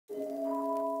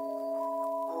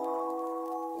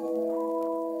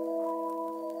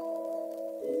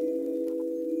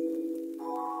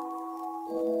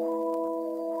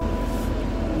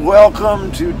welcome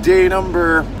to day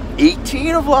number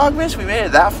 18 of Vlogmas. We made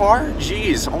it that far.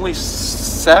 Jeez, only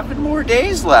 7 more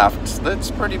days left.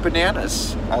 That's pretty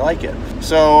bananas. I like it.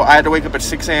 So I had to wake up at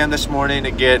 6 a.m. this morning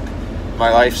to get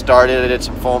my life started. I did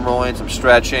some foam rolling, some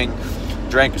stretching,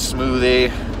 drank a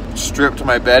smoothie, stripped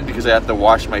my bed because I have to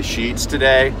wash my sheets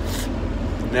today.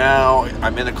 Now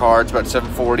I'm in the car. It's about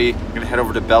 7:40. I'm gonna head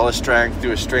over to Bella Strength,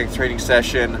 do a strength training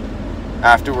session.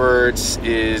 Afterwards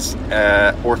is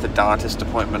an orthodontist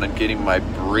appointment. I'm getting my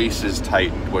braces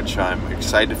tightened, which I'm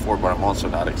excited for, but I'm also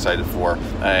not excited for.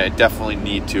 I definitely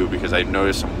need to because I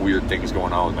noticed some weird things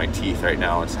going on with my teeth right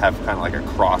now. It's have kind of like a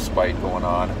crossbite going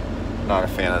on. Not a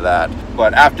fan of that.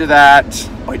 But after that,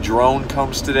 my drone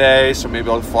comes today, so maybe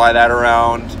I'll fly that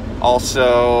around.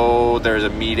 Also, there's a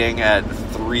meeting at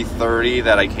 3:30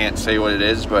 that I can't say what it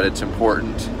is, but it's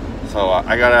important. So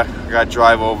I gotta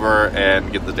drive over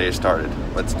and get the day started.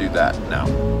 Let's do that now.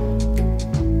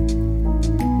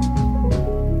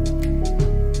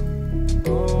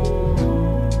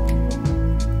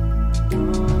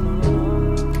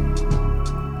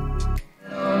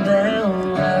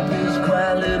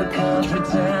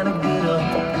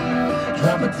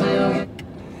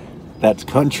 That's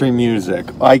country music.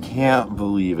 I can't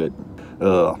believe it.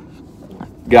 Ugh.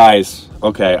 Guys,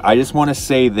 okay, I just want to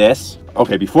say this.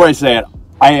 Okay, before I say it,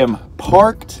 I am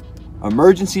parked.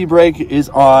 Emergency brake is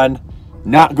on.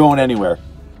 Not going anywhere.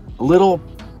 A little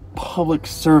public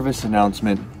service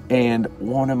announcement and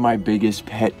one of my biggest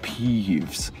pet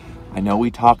peeves. I know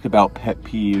we talked about pet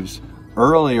peeves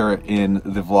earlier in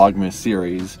the Vlogmas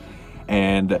series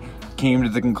and came to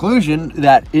the conclusion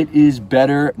that it is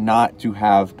better not to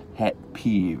have pet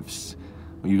peeves.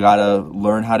 You gotta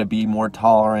learn how to be more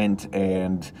tolerant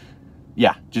and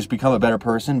yeah, just become a better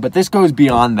person. But this goes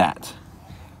beyond that.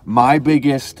 My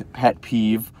biggest pet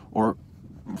peeve, or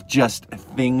just a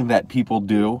thing that people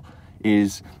do,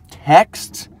 is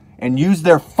text and use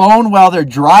their phone while they're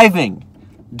driving.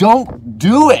 Don't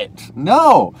do it.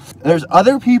 No. There's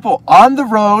other people on the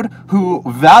road who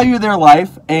value their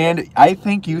life, and I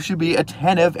think you should be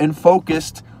attentive and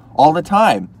focused all the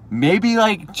time. Maybe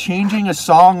like changing a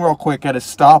song real quick at a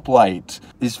stoplight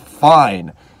is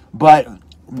fine, but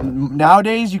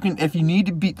nowadays you can, if you need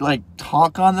to be like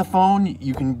talk on the phone,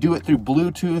 you can do it through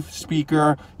Bluetooth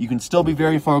speaker. You can still be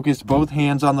very focused, both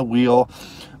hands on the wheel.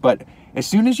 But as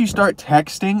soon as you start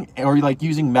texting or like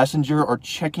using Messenger or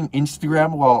checking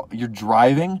Instagram while you're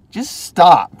driving, just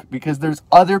stop, because there's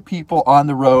other people on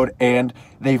the road and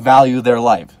they value their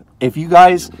life. If you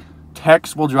guys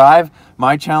text while drive,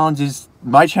 my challenge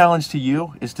to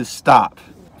you is to stop.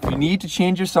 If you need to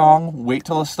change your song, wait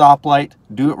till a stoplight,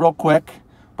 do it real quick.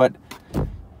 But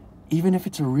even if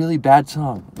it's a really bad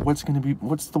song, what's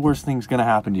the worst thing's gonna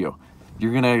happen to you?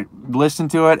 You're gonna listen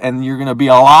to it and you're gonna be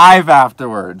alive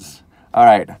afterwards. All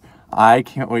right, I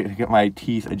can't wait to get my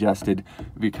teeth adjusted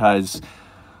because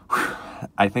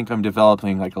I think I'm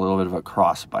developing like a little bit of a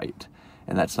crossbite,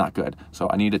 and that's not good. So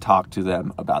I need to talk to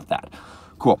them about that.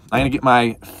 Cool, I'm gonna get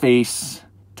my face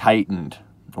tightened,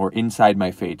 or inside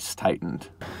my face tightened.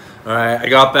 All right, I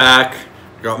got back,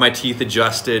 got my teeth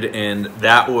adjusted, and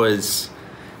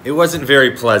it wasn't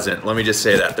very pleasant. Let me just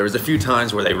say that. There was a few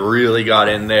times where they really got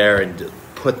in there and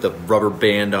put the rubber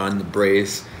band on the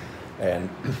brace, and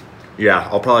yeah,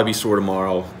 I'll probably be sore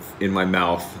tomorrow in my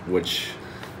mouth, which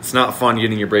it's not fun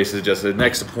getting your braces adjusted. The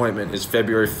next appointment is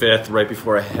February 5th, right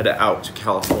before I head out to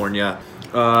California.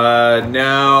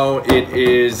 Now it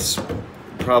is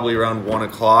probably around 1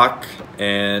 o'clock,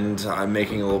 and I'm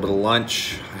making a little bit of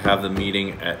lunch. I have the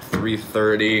meeting at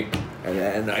 3:30,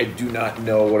 and I do not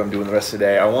know what I'm doing the rest of the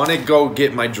day. I want to go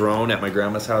get my drone at my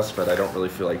grandma's house, but I don't really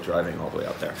feel like driving all the way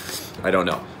out there. I don't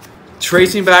know.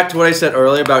 Tracing back to what I said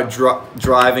earlier about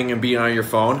driving and being on your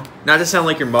phone, not to sound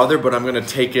like your mother, but I'm going to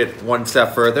take it one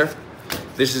step further.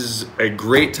 This is a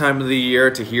great time of the year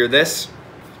to hear this,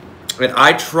 and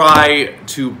I try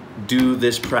to do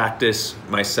this practice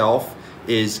myself.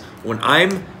 Is when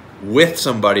I'm with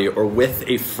somebody or with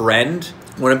a friend,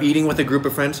 when I'm eating with a group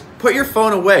of friends, put your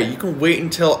phone away. You can wait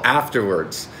until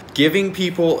afterwards. Giving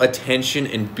people attention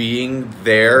and being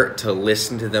there to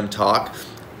listen to them talk,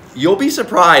 you'll be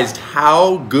surprised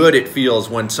how good it feels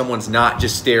when someone's not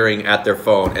just staring at their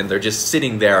phone and they're just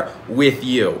sitting there with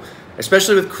you.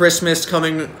 Especially with Christmas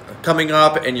coming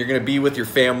up and you're gonna be with your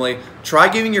family. Try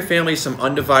giving your family some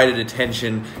undivided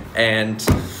attention and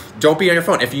don't be on your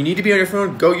phone. If you need to be on your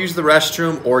phone, go use the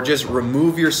restroom or just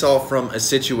remove yourself from a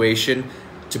situation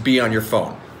to be on your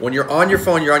phone. When you're on your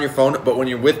phone, you're on your phone, but when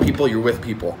you're with people, you're with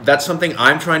people. That's something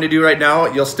I'm trying to do right now.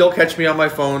 You'll still catch me on my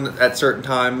phone at certain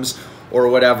times, or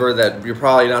whatever that you're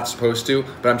probably not supposed to,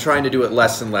 but I'm trying to do it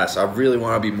less and less. I really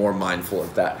want to be more mindful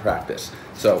of that practice.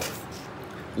 So,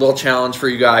 little challenge for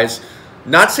you guys.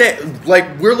 Not saying,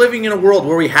 like, we're living in a world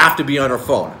where we have to be on our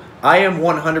phone. I am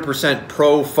 100%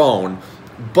 pro phone,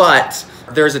 but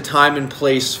there's a time and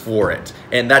place for it.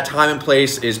 And that time and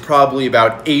place is probably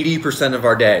about 80% of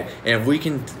our day. And if we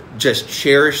can just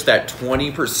cherish that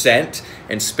 20%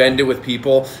 and spend it with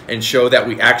people and show that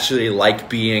we actually like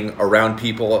being around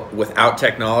people without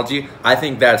technology, I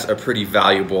think that's a pretty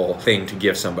valuable thing to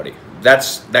give somebody.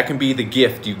 That can be the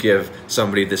gift you give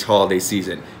somebody this holiday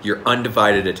season, your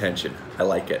undivided attention. I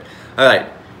like it. All right,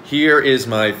 here is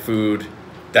my food.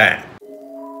 Dang.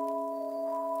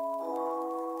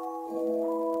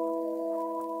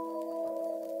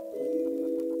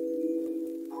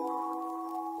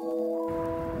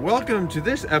 Welcome to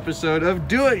this episode of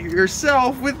Do It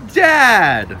Yourself with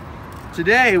Dad.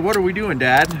 Today, what are we doing,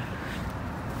 Dad?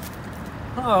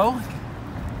 Oh,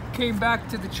 came back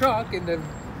to the truck and the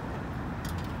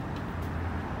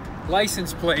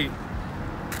license plate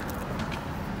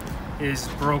is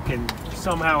broken.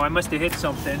 Somehow I must have hit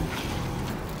something.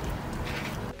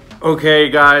 Okay,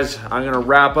 guys, I'm gonna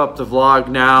wrap up the vlog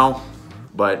now,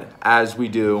 but as we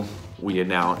do, we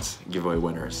announce giveaway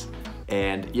winners.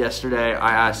 And yesterday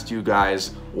I asked you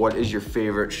guys, what is your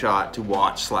favorite shot to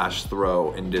watch /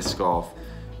 throw in disc golf?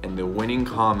 And the winning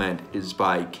comment is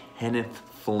by Kenneth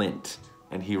Flint.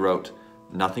 And he wrote,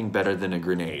 nothing better than a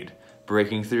grenade,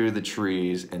 breaking through the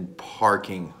trees and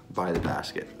parking by the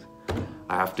basket.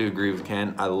 I have to agree with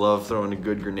Ken. I love throwing a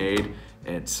good grenade,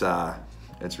 and it's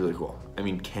really cool. I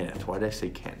mean, Kenneth, why did I say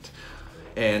Kent?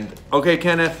 And okay,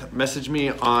 Kenneth, message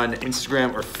me on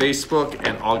Instagram or Facebook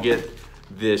and I'll get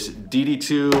this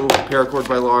DD2 paracord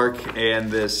by Lark and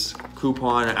this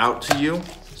coupon out to you.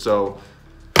 So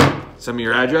send me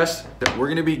your address. We're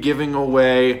gonna be giving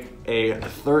away a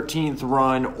 13th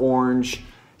run orange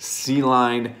Sea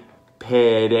Line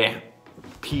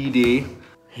PD,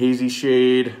 hazy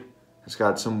shade. It's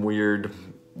got some weird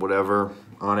whatever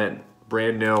on it,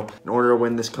 brand new. In order to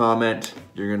win this comment,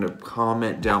 you're gonna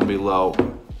comment down below,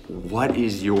 what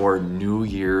is your New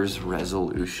Year's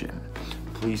resolution?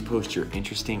 Please post your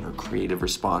interesting or creative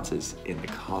responses in the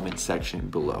comment section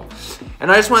below.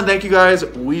 And I just want to thank you guys.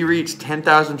 We reached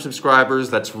 10,000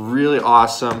 subscribers. That's really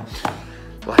awesome.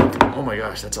 Like, oh my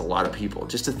gosh, that's a lot of people.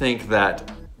 Just to think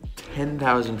that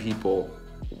 10,000 people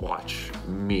watch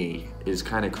me is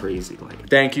kind of crazy. Like,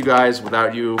 thank you guys.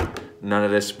 Without you, none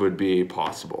of this would be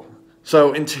possible.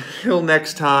 So until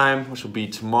next time, which will be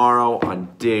tomorrow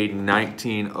on day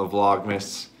 19 of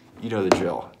Vlogmas, you know the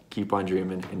drill. Keep on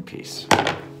dreaming in peace.